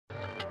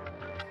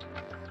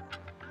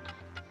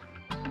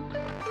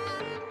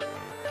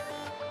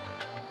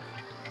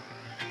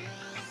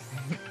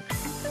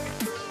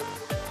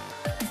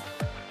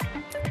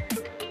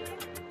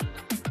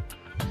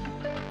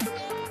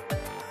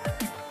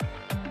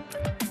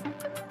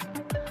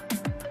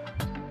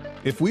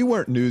If we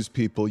weren't news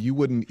people, you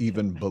wouldn't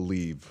even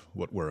believe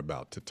what we're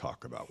about to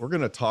talk about. We're going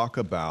to talk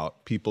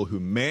about people who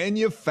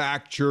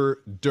manufacture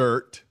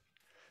dirt,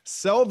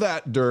 sell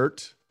that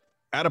dirt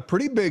at a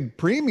pretty big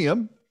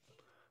premium,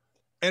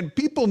 and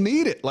people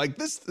need it. Like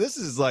this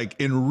is like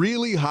in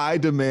really high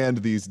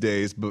demand these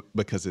days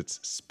because it's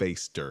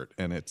space dirt,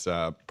 and it's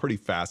a pretty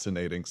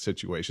fascinating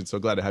situation. So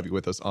glad to have you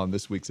with us on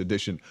this week's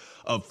edition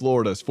of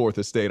Florida's Fourth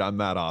Estate. I'm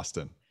Matt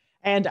Austin.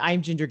 And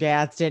I'm Ginger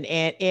Gadsden,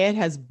 and it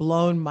has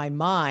blown my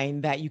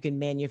mind that you can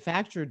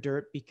manufacture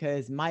dirt,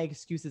 because my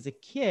excuse as a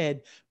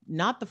kid,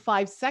 not the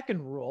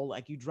 5-second rule,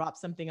 like you drop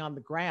something on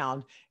the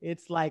ground.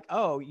 It's like,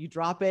 oh, you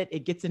drop it,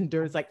 it gets in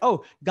dirt. It's like,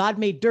 oh, God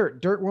made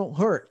dirt. Dirt won't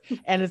hurt.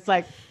 And it's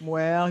like,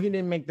 well, he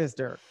didn't make this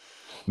dirt.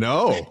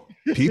 No,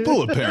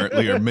 people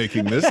apparently are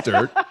making this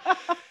dirt.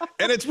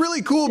 And it's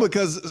really cool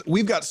because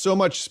we've got so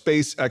much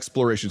space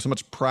exploration, so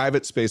much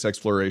private space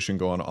exploration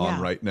going on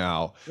right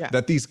now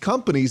that these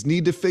companies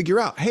need to figure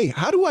out, hey,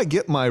 how do I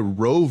get my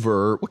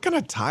rover? What kind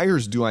of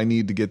tires do I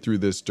need to get through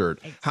this dirt?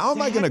 Exactly. How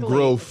am I going to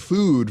grow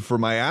food for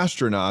my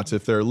astronauts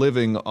if they're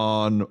living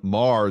on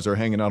Mars or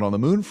hanging out on the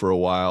moon for a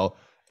while?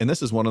 And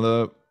this is one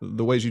of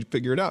the ways you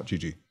figure it out,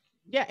 Gigi.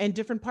 Yeah, and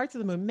different parts of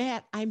the moon.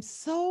 Matt, I'm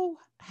so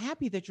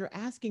happy that you're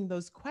asking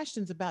those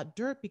questions about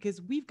dirt,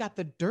 because we've got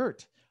the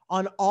dirt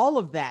on all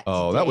of that.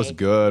 Oh, today. That was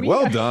good.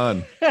 Well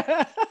done.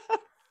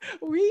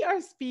 We are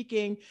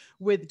speaking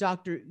with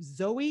Dr.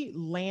 Zoe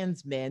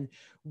Landsman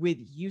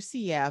with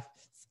UCF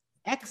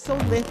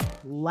Exolith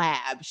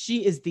Lab.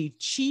 She is the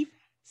chief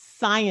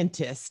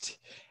scientist,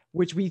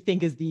 which we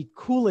think is the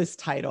coolest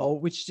title,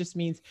 which just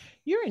means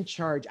you're in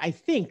charge. I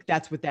think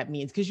that's what that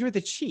means, because you're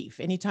the chief.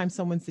 Anytime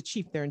someone's the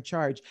chief, they're in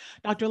charge.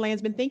 Dr.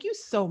 Landsman, thank you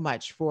so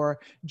much for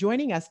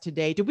joining us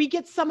today. Did we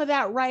get some of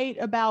that right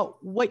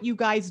about what you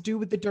guys do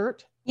with the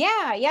dirt?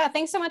 Yeah.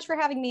 Thanks so much for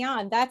having me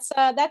on. That's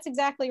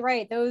exactly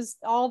right.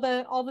 All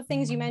the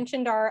things you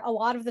mentioned are a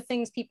lot of the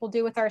things people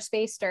do with our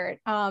space dirt.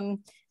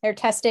 They're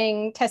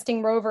testing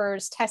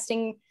rovers,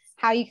 testing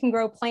how you can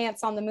grow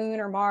plants on the moon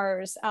or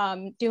Mars,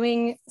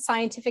 doing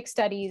scientific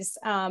studies,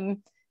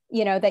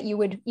 that you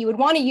would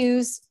want to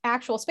use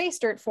actual space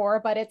dirt for,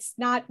 but it's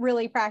not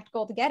really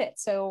practical to get it.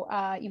 So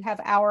you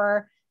have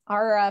our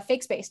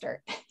fake space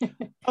dirt.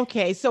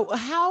 Okay, so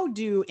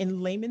in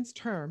layman's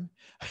term,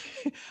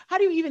 how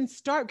do you even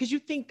start? Because you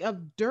think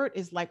of dirt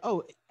as like,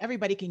 oh,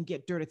 everybody can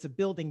get dirt. It's a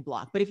building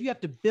block. But if you have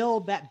to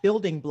build that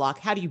building block,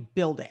 how do you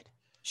build it?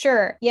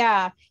 Sure.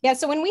 Yeah.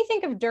 So when we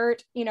think of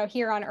dirt,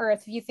 here on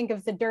Earth, if you think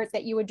of the dirt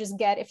that you would just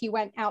get if you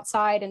went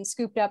outside and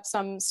scooped up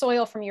some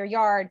soil from your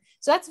yard.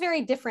 So that's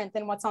very different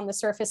than what's on the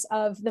surface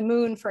of the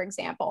moon, for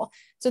example.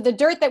 So the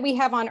dirt that we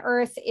have on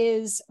Earth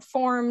is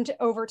formed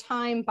over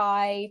time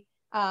by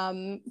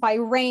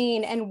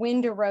rain and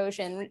wind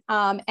erosion,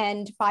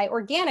 and by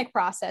organic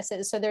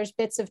processes. So there's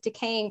bits of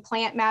decaying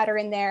plant matter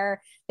in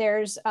there.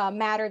 There's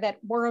matter that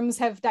worms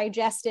have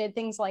digested,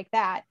 things like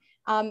that.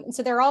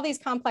 So there are all these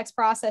complex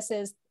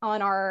processes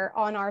on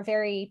our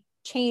very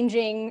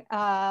changing,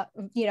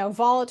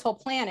 volatile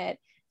planet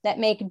that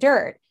make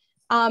dirt.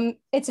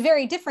 It's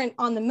very different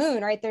on the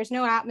moon, right? There's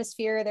no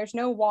atmosphere, there's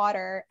no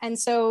water. And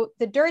so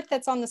the dirt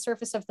that's on the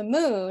surface of the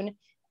moon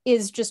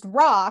is just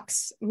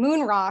rocks,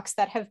 moon rocks,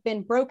 that have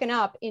been broken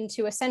up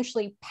into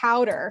essentially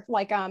powder,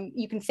 like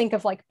you can think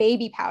of like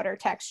baby powder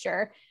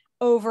texture,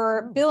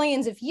 over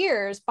billions of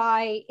years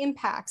by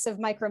impacts of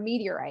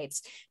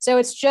micrometeorites. So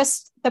it's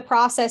just the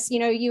process,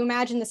 you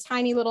imagine this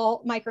tiny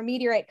little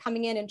micrometeorite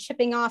coming in and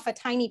chipping off a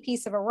tiny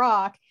piece of a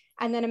rock,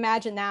 and then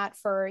imagine that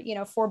for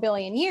 4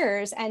 billion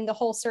years, and the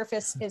whole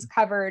surface is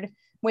covered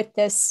with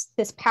this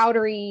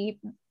powdery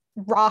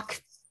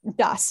rock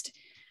dust.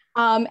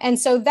 And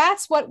so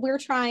that's what we're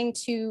trying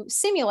to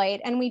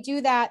simulate. And we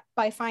do that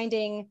by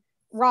finding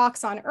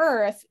rocks on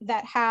Earth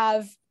that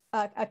have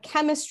a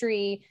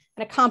chemistry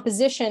and a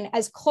composition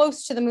as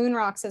close to the moon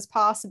rocks as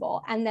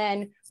possible. And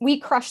then we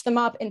crush them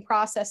up in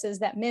processes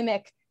that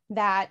mimic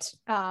that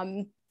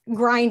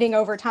grinding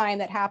over time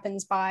that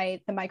happens by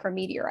the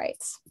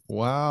micrometeorites.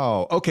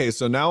 Wow. Okay,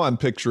 so now I'm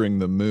picturing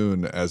the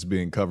moon as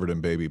being covered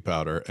in baby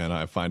powder, and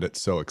I find it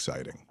so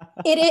exciting.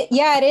 It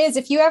is.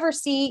 If you ever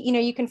see,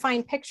 you can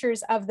find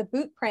pictures of the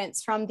boot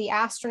prints from the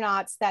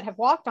astronauts that have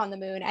walked on the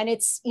moon, and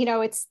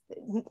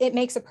it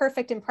makes a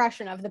perfect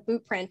impression of the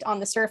boot print on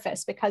the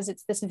surface, because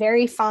it's this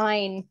very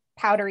fine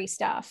powdery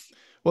stuff.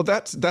 Well,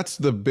 that's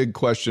the big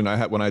question I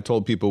had when I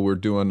told people we're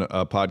doing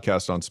a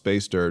podcast on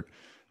space dirt.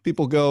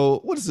 People go,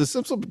 what is this,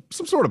 some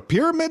sort of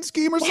pyramid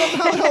scheme or something?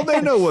 How the hell they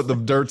know what the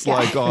dirt's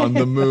like on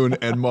the moon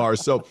and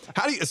Mars? So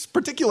how do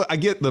you, I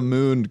get the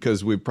moon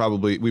because we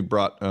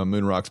brought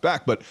moon rocks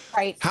back, but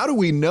How do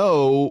we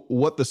know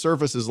what the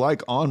surface is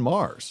like on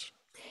Mars?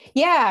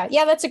 Yeah,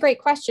 that's a great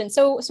question.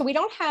 So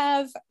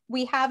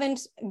we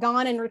haven't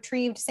gone and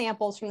retrieved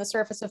samples from the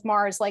surface of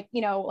Mars like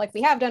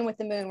we have done with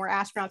the moon, where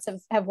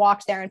astronauts have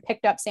walked there and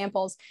picked up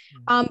samples.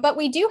 But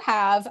we do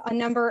have a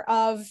number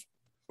of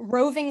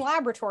roving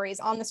laboratories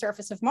on the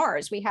surface of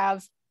Mars. We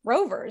have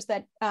rovers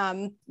that,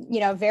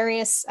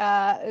 various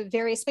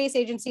space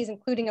agencies,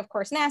 including, of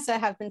course, NASA,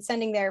 have been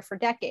sending there for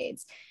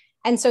decades.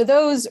 And so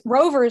those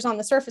rovers on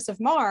the surface of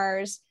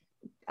Mars,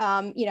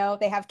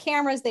 they have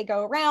cameras, they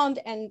go around,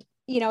 and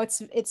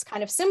it's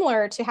kind of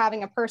similar to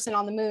having a person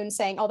on the moon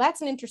saying, oh,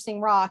 that's an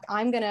interesting rock,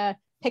 I'm going to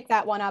pick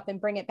that one up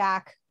and bring it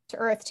back to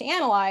Earth to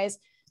analyze.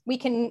 We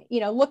can,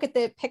 look at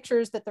the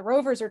pictures that the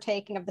rovers are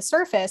taking of the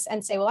surface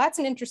and say, well, that's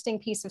an interesting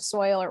piece of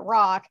soil or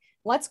rock.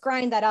 Let's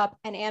grind that up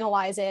and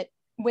analyze it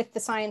with the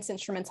science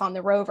instruments on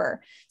the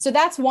rover. So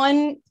that's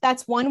one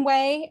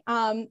way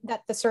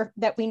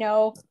that we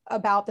know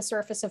about the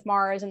surface of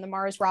Mars and the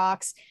Mars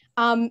rocks.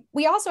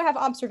 We also have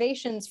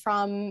observations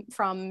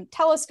from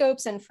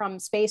telescopes and from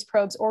space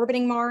probes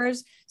orbiting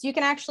Mars. So you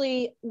can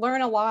actually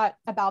learn a lot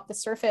about the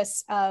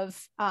surface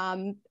of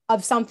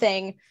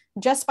something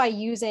just by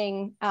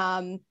using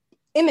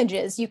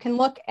images. You can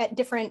look at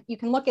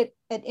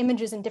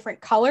images in different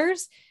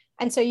colors.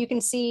 And so you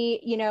can see,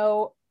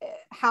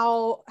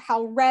 how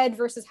red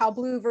versus how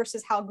blue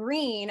versus how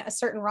green a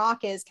certain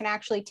rock is can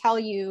actually tell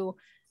you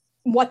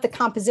what the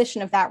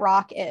composition of that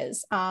rock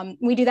is.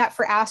 We do that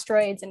for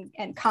asteroids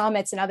and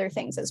comets and other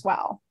things as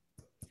well.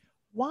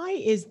 Why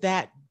is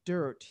that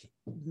dirt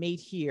made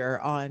here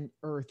on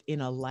Earth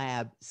in a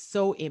lab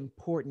so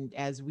important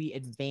as we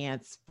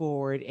advance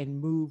forward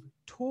and move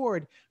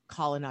toward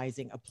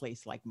colonizing a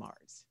place like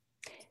Mars?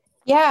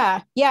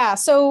 Yeah.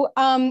 So,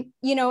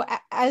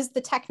 as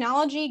the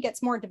technology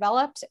gets more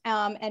developed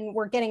and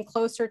we're getting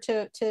closer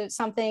to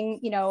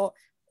something,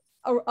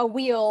 a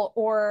wheel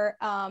or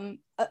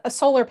a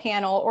solar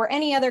panel or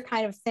any other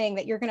kind of thing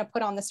that you're going to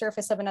put on the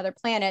surface of another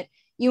planet,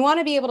 you want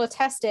to be able to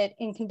test it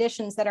in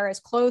conditions that are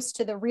as close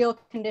to the real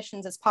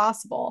conditions as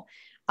possible.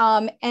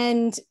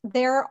 And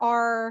there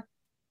are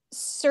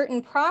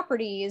certain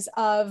properties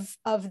of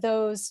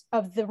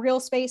the real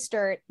space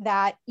dirt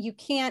that you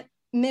can't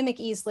mimic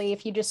easily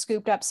if you just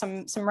scooped up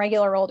some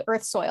regular old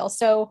Earth soil.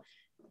 So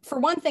for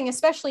one thing,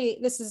 especially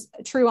this is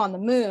true on the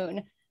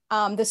moon,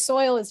 the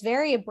soil is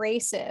very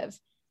abrasive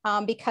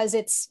because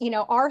it's,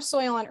 our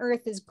soil on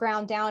Earth is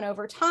ground down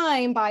over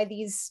time by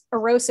these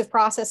erosive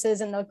processes,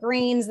 and the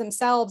grains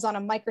themselves on a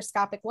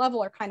microscopic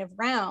level are kind of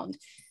round.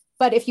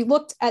 But if you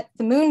looked at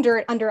the moon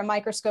dirt under a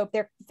microscope,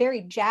 they're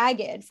very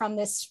jagged from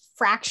this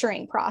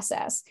fracturing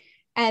process.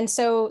 And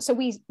so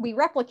we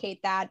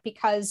replicate that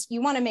because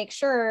you want to make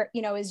sure,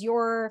 is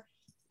your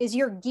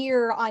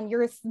gear on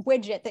your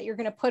widget that you're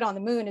going to put on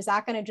the moon, is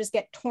that going to just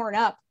get torn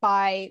up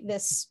by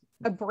this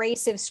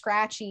abrasive,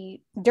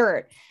 scratchy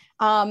dirt?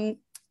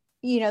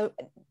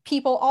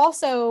 People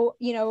also,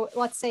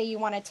 let's say you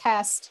want to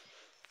test,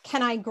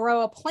 can I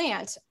grow a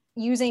plant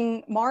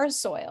using Mars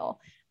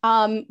soil?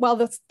 Well,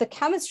 the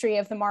chemistry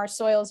of the Mars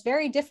soil is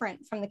very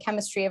different from the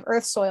chemistry of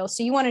Earth soil.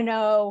 So you want to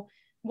know,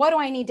 what do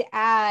I need to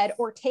add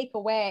or take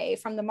away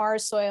from the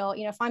Mars soil?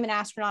 If I'm an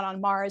astronaut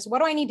on Mars, what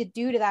do I need to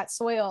do to that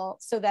soil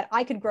so that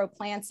I could grow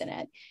plants in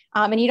it?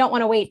 And you don't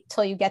want to wait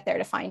till you get there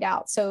to find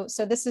out. So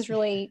this is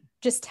really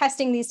just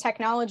testing these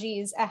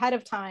technologies ahead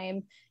of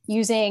time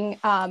using,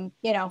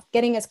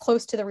 getting as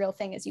close to the real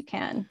thing as you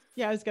can.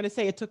 Yeah, I was going to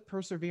say it took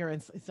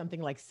perseverance,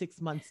 something like 6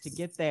 months to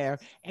get there.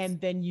 And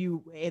then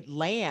it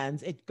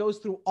lands, it goes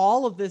through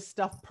all of this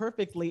stuff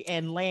perfectly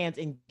and lands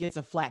and gets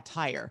a flat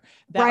tire.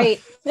 Right.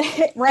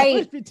 That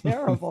would be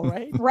terrible,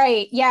 right?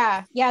 Right.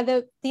 Yeah.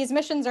 These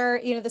missions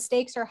are, the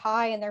stakes are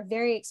high and they're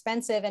very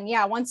expensive. And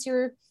yeah, once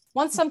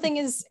something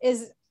is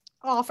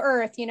off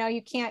Earth,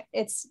 you can't,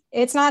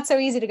 it's not so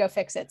easy to go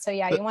fix it. So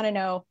yeah, you want to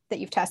know that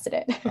you've tested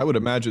it. I would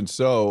imagine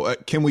so.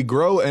 Can we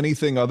grow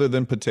anything other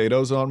than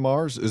potatoes on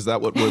Mars? Is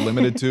that what we're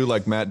limited to,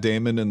 like Matt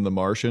Damon in The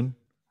Martian?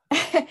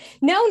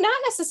 No, not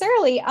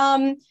necessarily.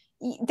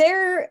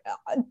 There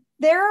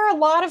are a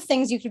lot of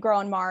things you could grow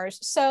on Mars.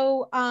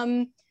 So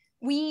right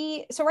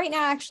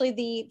now, actually,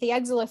 the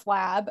Exolith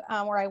Lab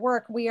where I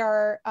work, we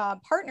are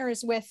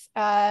partners with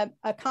a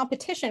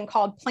competition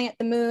called Plant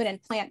the Moon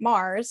and Plant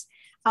Mars.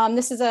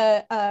 This is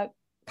a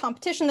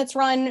competition that's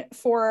run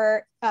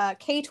for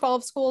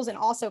K-12 schools and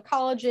also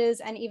colleges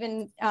and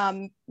even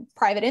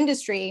private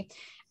industry.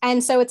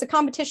 And so it's a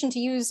competition to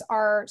use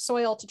our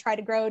soil to try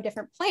to grow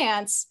different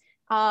plants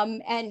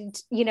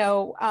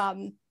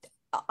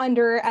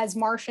under as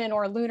Martian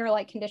or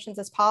lunar-like conditions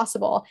as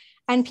possible.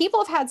 And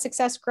people have had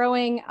success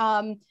growing.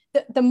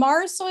 The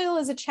Mars soil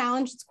is a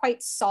challenge. It's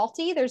quite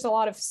salty. There's a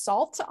lot of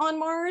salt on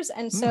Mars.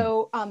 And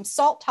so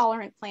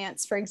salt-tolerant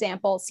plants, for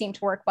example, seem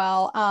to work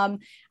well.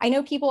 I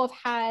know people have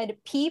had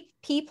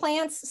pea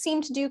plants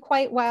seem to do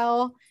quite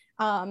well.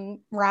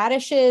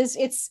 Radishes,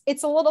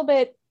 it's a little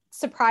bit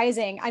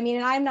surprising. I mean,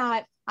 and I'm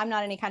not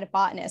any kind of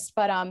botanist,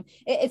 but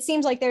it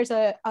seems like there's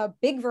a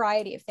big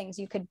variety of things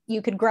you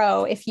could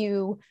grow if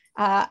you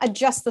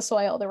adjust the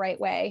soil the right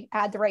way,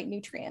 add the right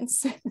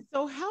nutrients.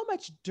 So how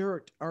much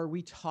dirt are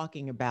we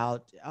talking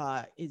about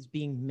is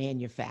being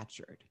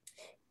manufactured?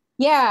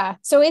 Yeah,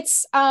 so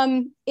it's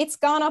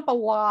gone up a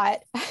lot.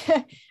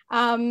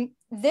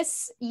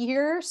 This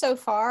year so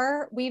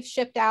far, we've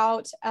shipped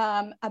out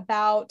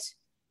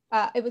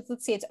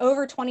it's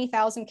over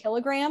 20,000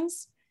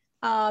 kilograms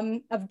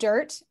of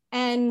dirt.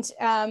 And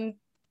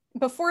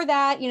before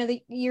that,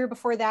 the year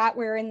before that,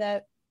 we're in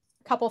the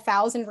couple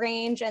thousand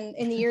range. And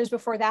in the years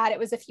before that, it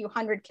was a few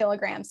hundred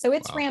kilograms. So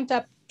it's ramped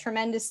up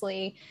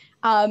tremendously.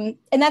 And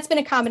that's been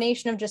a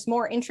combination of just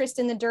more interest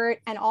in the dirt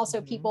and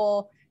also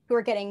people who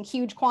are getting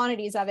huge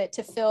quantities of it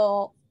to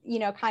fill,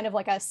 kind of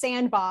like a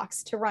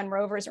sandbox to run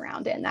rovers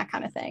around in, that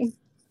kind of thing.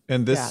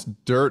 And this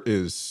dirt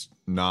is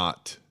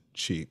not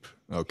cheap.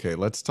 Okay,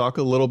 let's talk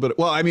a little bit.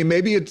 Well, I mean,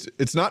 maybe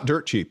it's not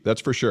dirt cheap,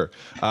 that's for sure.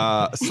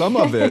 Some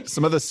of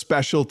the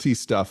specialty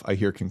stuff I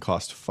hear can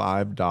cost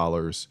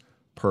 $5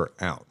 per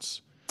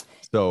ounce.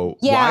 So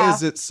why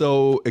is it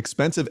so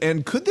expensive?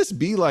 And could this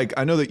be like,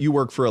 I know that you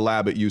work for a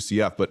lab at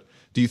UCF, but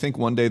do you think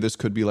one day this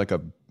could be like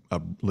a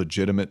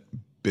legitimate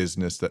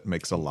business that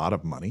makes a lot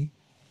of money?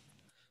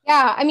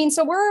 Yeah, I mean,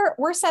 so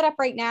we're set up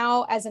right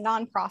now as a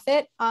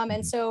nonprofit.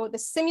 And so the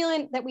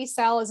simulant that we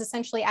sell is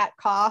essentially at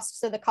cost.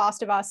 So the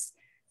cost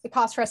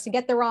for us to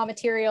get the raw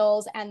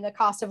materials and the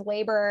cost of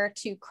labor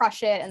to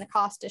crush it and the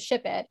cost to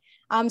ship it.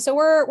 So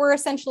we're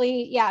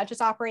essentially,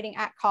 just operating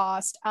at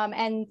cost.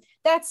 And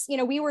that's,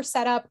 we were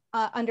set up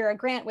under a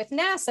grant with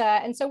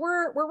NASA. And so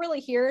we're really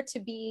here to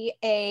be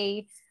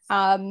a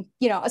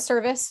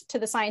service to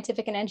the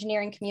scientific and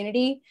engineering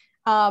community.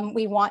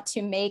 We want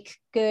to make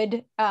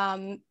good,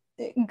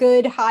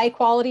 high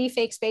quality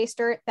fake space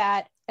dirt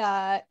that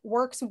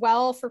works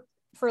well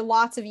for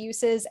lots of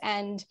uses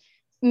and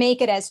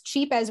make it as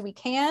cheap as we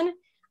can.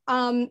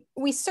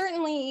 We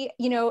certainly,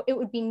 it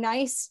would be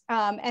nice,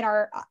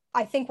 and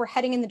I think we're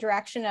heading in the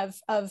direction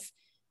of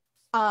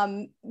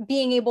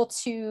being able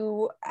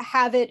to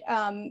have it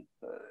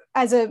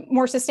as a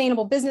more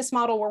sustainable business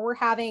model where we're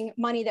having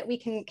money that we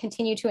can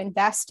continue to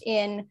invest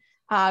in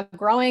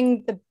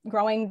growing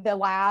the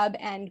lab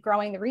and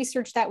growing the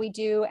research that we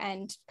do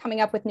and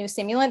coming up with new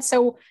simulants.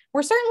 So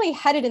we're certainly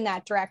headed in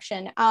that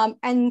direction.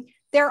 And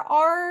there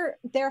are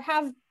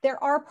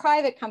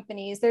private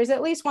companies. There's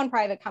at least one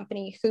private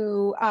company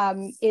who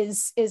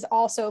is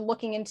also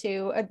looking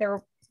into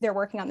they're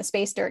working on the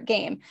space dirt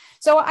game.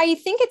 So I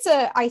think it's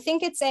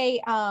a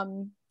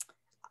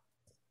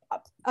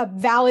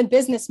valid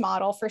business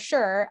model for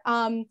sure.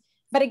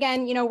 But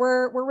again,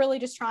 we're really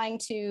just trying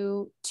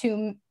to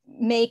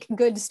make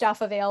good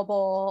stuff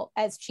available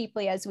as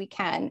cheaply as we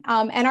can.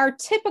 And our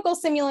typical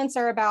simulants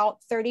are about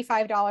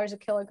 $35 a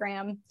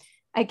kilogram.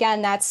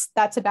 Again,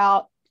 that's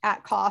about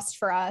at cost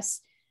for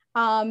us.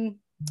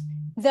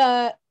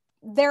 There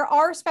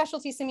are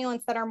specialty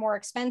simulants that are more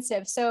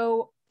expensive.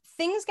 So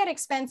things get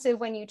expensive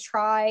when you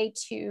try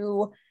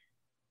to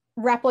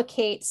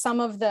replicate some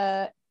of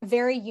the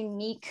very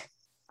unique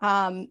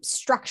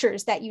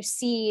structures that you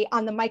see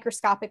on the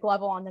microscopic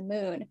level on the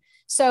moon.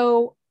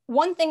 So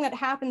one thing that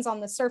happens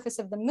on the surface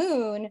of the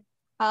moon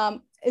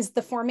is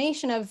the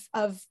formation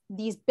of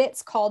these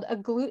bits called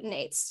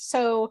agglutinates.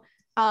 So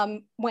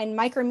when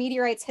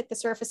micrometeorites hit the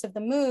surface of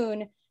the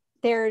moon,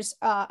 there's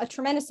a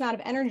tremendous amount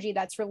of energy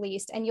that's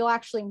released, and you'll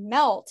actually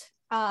melt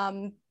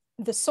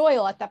the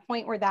soil at that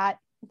point where that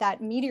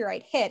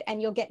meteorite hit,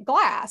 and you'll get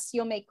glass.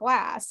 You'll make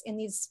glass in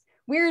these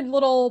weird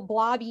little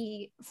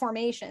blobby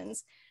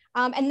formations.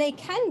 And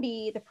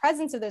the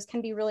presence of those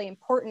can be really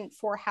important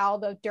for how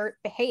the dirt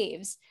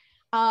behaves.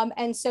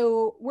 And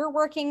so we're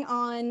working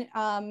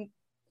on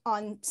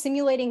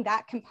simulating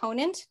that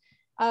component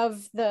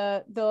of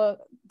the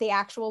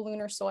actual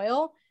lunar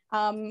soil.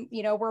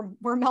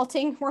 We're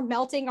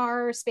melting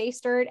our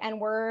space dirt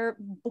and we're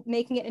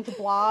making it into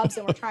blobs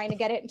and we're trying to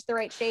get it into the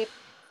right shape.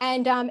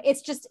 And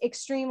it's just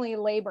extremely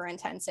labor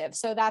intensive.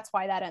 So that's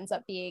why that ends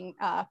up being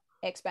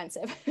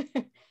expensive.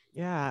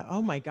 Yeah.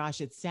 Oh my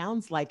gosh. It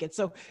sounds like it.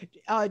 So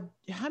how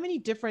many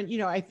different,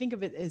 I think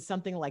of it as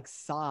something like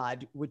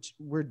sod, which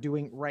we're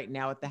doing right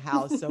now at the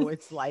house. So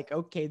it's like,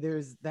 okay,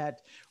 there's that,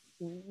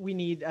 we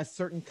need a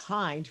certain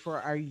kind for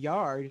our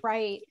yard.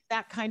 Right.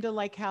 That kind of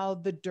like how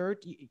the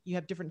dirt, you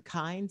have different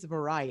kinds of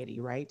variety,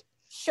 right?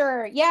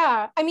 Sure.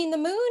 Yeah. I mean, the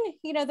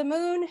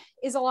moon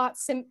is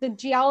the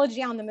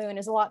geology on the moon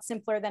is a lot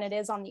simpler than it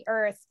is on the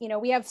Earth.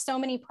 We have so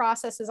many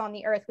processes on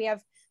the Earth. We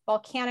have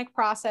volcanic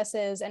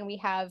processes and we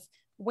have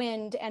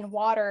wind and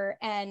water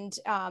and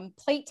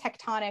plate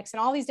tectonics and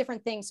all these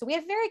different things. So we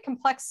have very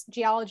complex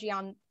geology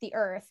on the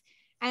Earth,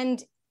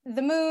 and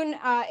the moon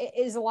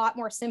is a lot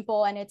more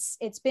simple, and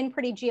it's been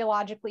pretty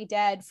geologically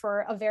dead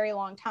for a very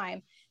long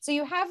time. So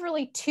you have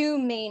really two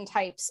main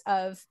types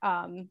of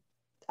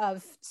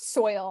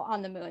soil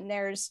on the moon.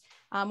 There's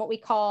what we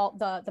call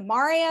the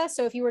marea.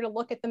 So if you were to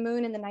look at the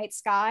moon in the night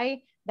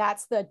sky,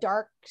 that's the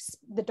dark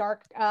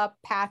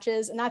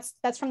patches, and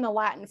that's from the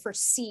Latin for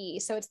sea.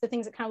 So it's the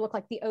things that kind of look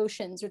like the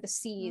oceans or the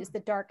seas, the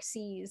dark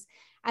seas.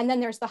 And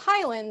then there's the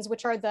highlands,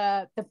 which are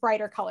the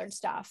brighter colored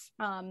stuff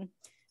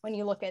when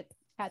you look at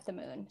the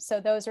moon.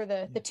 So those are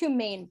the two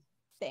main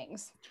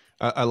things.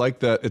 I like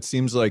that. It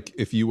seems like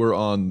if you were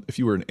an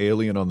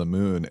alien on the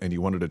moon and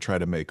you wanted to try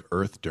to make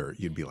Earth dirt,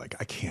 you'd be like,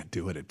 I can't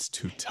do it. It's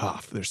too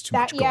tough. There's too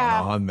much going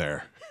on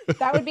there.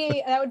 that would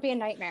be a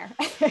nightmare.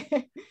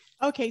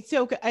 Okay.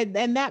 So, and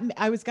that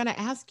I was going to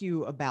ask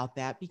you about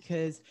that,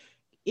 because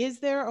is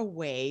there a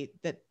way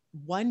that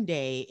one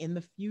day in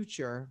the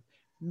future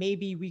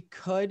maybe we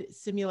could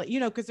simulate,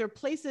 because there are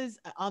places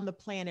on the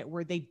planet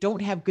where they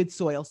don't have good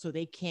soil, so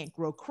they can't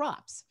grow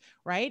crops,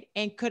 right?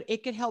 And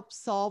it could help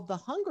solve the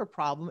hunger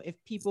problem if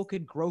people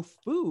could grow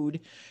food,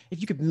 if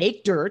you could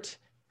make dirt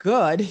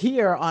good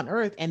here on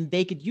Earth and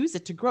they could use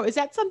it to grow. Is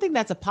that something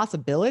that's a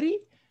possibility?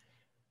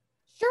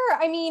 Sure.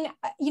 I mean,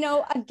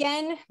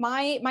 again,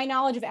 my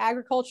knowledge of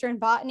agriculture and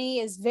botany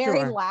is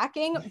very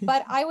lacking,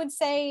 but I would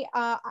say,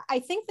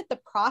 I think that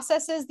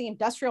the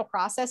industrial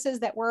processes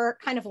that we're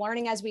kind of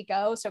learning as we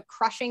go, so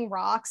crushing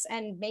rocks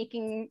and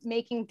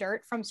making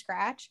dirt from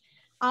scratch,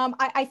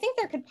 I think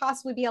there could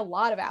possibly be a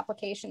lot of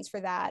applications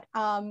for that.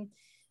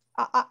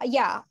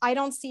 Yeah, I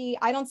don't see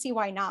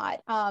why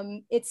not.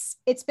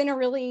 It's been a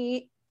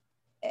really,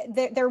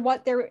 there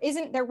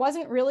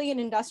wasn't really an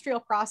industrial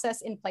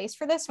process in place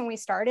for this when we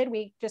started.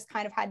 We just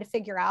kind of had to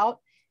figure out,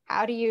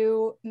 how do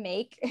you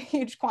make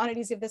huge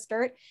quantities of this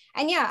dirt?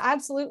 And yeah,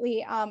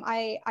 absolutely.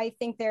 I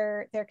think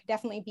there could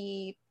definitely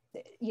be,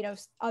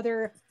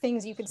 other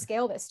things you could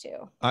scale this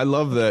to. I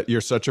love that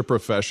you're such a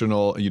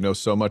professional, you know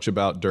so much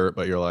about dirt,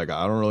 but you're like,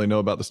 I don't really know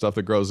about the stuff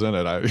that grows in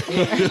it.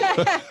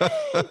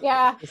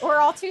 Yeah, we're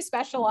all too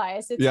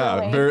specialized. It's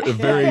really...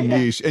 very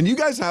niche. And you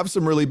guys have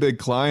some really big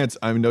clients.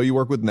 I know you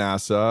work with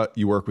NASA,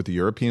 you work with the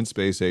European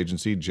Space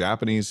Agency,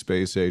 Japanese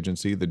Space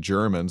Agency, the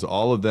Germans,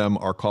 all of them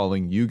are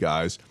calling you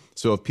guys.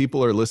 So if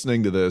people are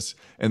listening to this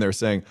and they're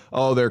saying,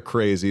 oh, they're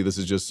crazy, this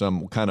is just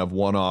some kind of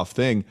one-off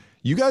thing,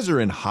 you guys are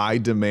in high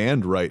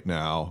demand right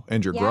now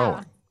and you're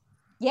growing.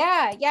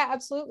 Yeah,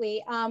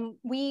 absolutely.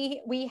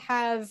 We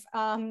have,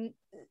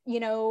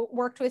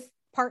 worked with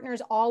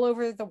partners all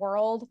over the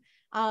world.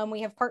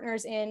 We have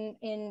partners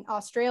in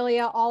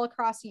Australia, all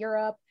across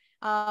Europe,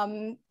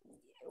 of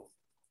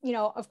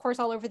course,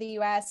 all over the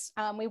US.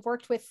 We've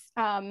worked with,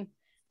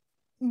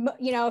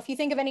 if you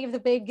think of any of the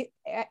big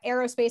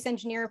aerospace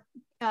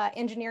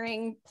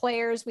engineering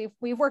players,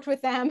 we've worked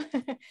with them.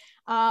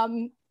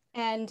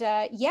 The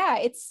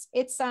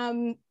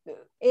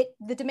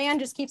demand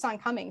just keeps on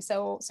coming.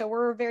 So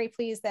we're very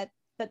pleased that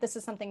this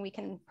is something we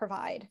can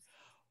provide.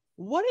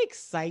 What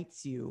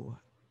excites you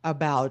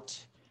about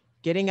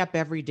getting up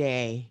every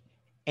day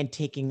and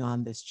taking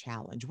on this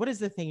challenge? What is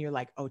the thing you're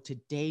like, oh,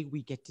 today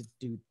we get to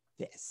do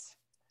this?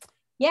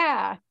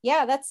 Yeah,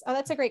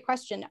 that's a great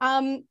question.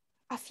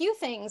 A few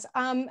things.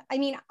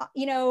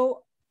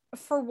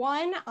 For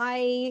one,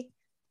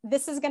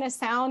 this is going to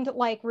sound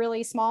like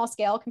really small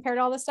scale compared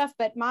to all this stuff,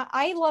 but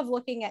I love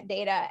looking at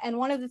data. And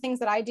one of the things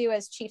that I do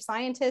as chief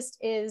scientist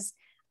is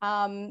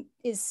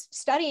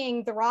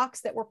studying the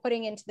rocks that we're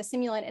putting into the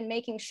simulant and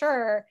making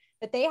sure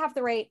that they have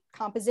the right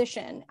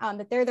composition,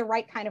 that they're the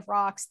right kind of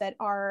rocks that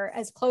are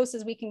as close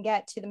as we can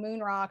get to the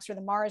moon rocks or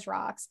the Mars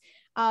rocks.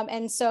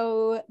 And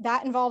so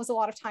that involves a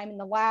lot of time in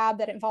the lab,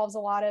 that involves a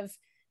lot of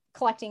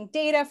collecting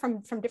data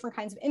from different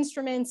kinds of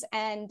instruments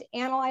and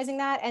analyzing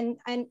that. And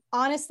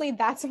honestly,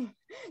 that's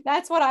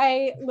what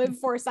I live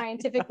for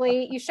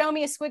scientifically. You show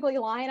me a squiggly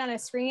line on a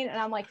screen and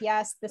I'm like,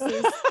 yes, this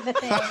is the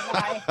thing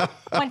that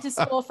I went to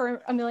school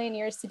for a million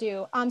years to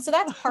do. So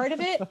that's part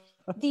of it.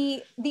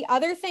 The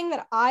other thing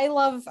that I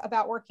love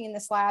about working in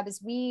this lab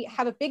is we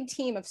have a big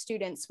team of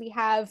students. We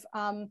have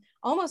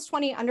almost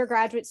 20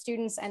 undergraduate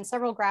students and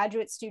several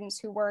graduate students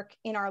who work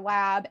in our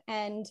lab.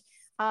 And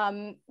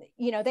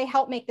they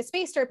help make the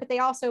space dirt, but they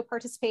also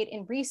participate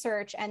in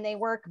research and they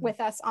work with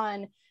us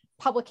on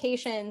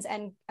publications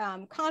and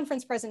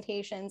conference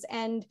presentations,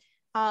 and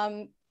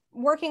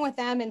working with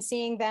them and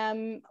seeing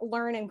them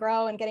learn and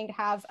grow and getting to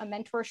have a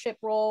mentorship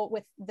role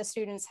with the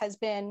students has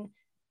been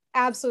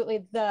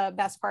absolutely the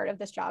best part of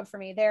this job for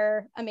me.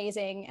 They're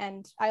amazing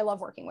and I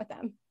love working with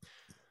them.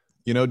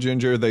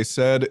 Ginger, they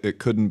said it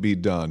couldn't be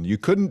done. You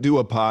couldn't do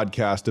a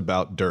podcast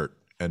about dirt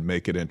and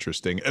make it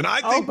interesting. And I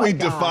think we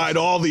defied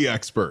all the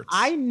experts.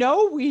 I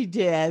know we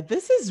did.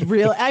 This is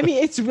real. I mean,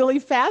 it's really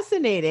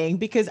fascinating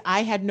because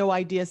I had no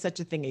idea such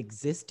a thing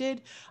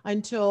existed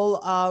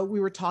until we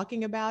were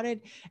talking about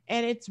it.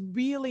 And it's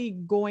really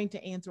going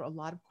to answer a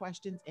lot of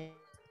questions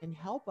and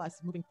help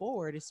us moving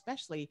forward,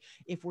 especially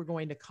if we're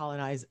going to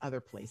colonize other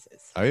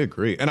places. I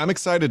agree. And I'm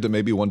excited to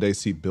maybe one day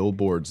see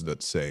billboards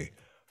that say,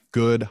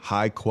 good,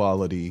 high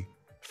quality,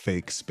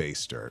 fake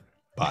space dirt.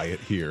 Buy it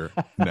here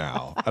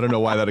now. I don't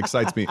know why that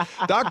excites me.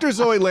 Dr.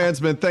 Zoe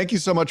Landsman, thank you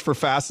so much for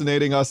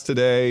fascinating us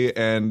today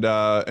and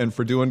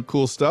for doing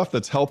cool stuff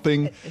that's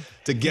helping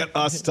to get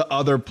us to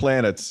other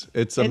planets.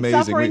 It's amazing.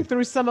 And suffering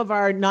through some of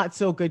our not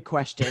so good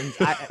questions.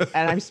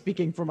 And I'm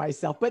speaking for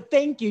myself, but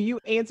thank you. You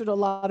answered a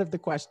lot of the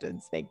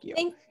questions. Thank you.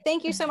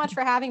 Thank you so much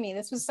for having me.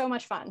 This was so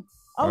much fun.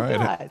 Oh,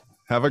 right. Good.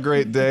 Have a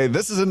great day.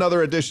 This is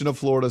another edition of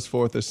Florida's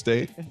Fourth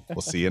Estate.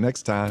 We'll see you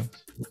next time.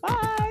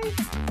 Bye.